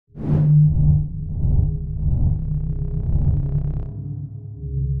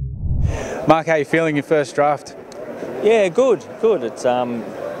Mark, how are you feeling your first draft? Yeah, good. It's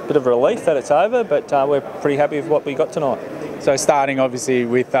a bit of a relief that it's over, but we're pretty happy with what we got tonight. So starting obviously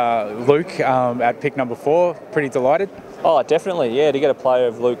with Luke at pick number 4, pretty delighted? Oh, definitely, yeah, to get a player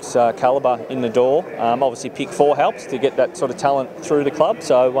of Luke's calibre in the door. Obviously pick 4 helps to get that sort of talent through the club,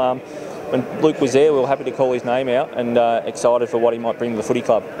 so when Luke was there we were happy to call his name out and excited for what he might bring to the footy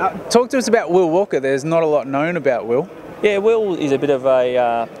club. Talk to us about Will Walker. There's not a lot known about Will. Yeah, Will is a bit of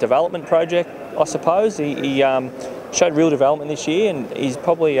a development project, I suppose. He showed real development this year, and he's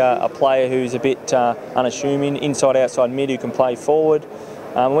probably a player who's a bit unassuming, inside, outside mid, who can play forward.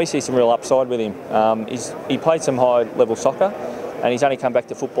 We see some real upside with him. He played some high-level soccer, and he's only come back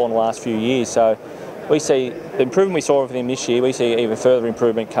to football in the last few years. So we see the improvement we saw with him this year. We see even further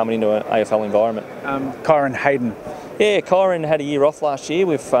improvement coming into an AFL environment. Kyron Hayden. Yeah, Kyron had a year off last year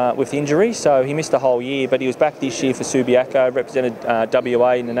with injury, so he missed a whole year, but he was back this year for Subiaco, represented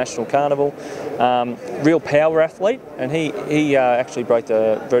WA in the National Carnival. Real power athlete, and he actually broke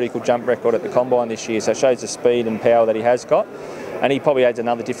the vertical jump record at the Combine this year, so it shows the speed and power that he has got, and he probably adds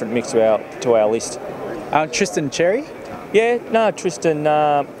another different mix to our list. Tristan Cherry? Yeah, no, Tristan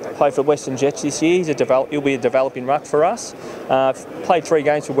played for Western Jets this year. He'll be a developing ruck for us. Played 3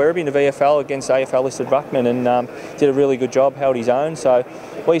 games for Werribee in the VFL against AFL listed ruckman, and did a really good job, held his own. So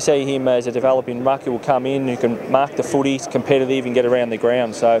we see him as a developing ruck who will come in, who can mark the footy, competitive and get around the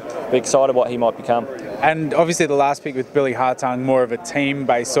ground. So we're excited what he might become. And obviously the last pick with Billy Hartung, more of a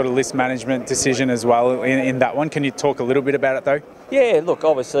team-based sort of list management decision as well in that one. Can you talk a little bit about it though? Yeah, look,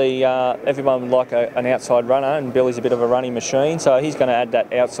 obviously everyone would like an outside runner, and Billy's a bit of a running machine, so he's going to add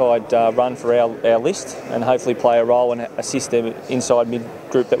that outside run for our list and hopefully play a role and assist the inside mid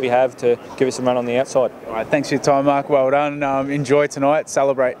group that we have to give us a run on the outside. All right, thanks for your time, Mark. Well done. Enjoy tonight.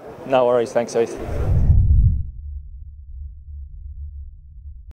 Celebrate. No worries. Thanks, Heath.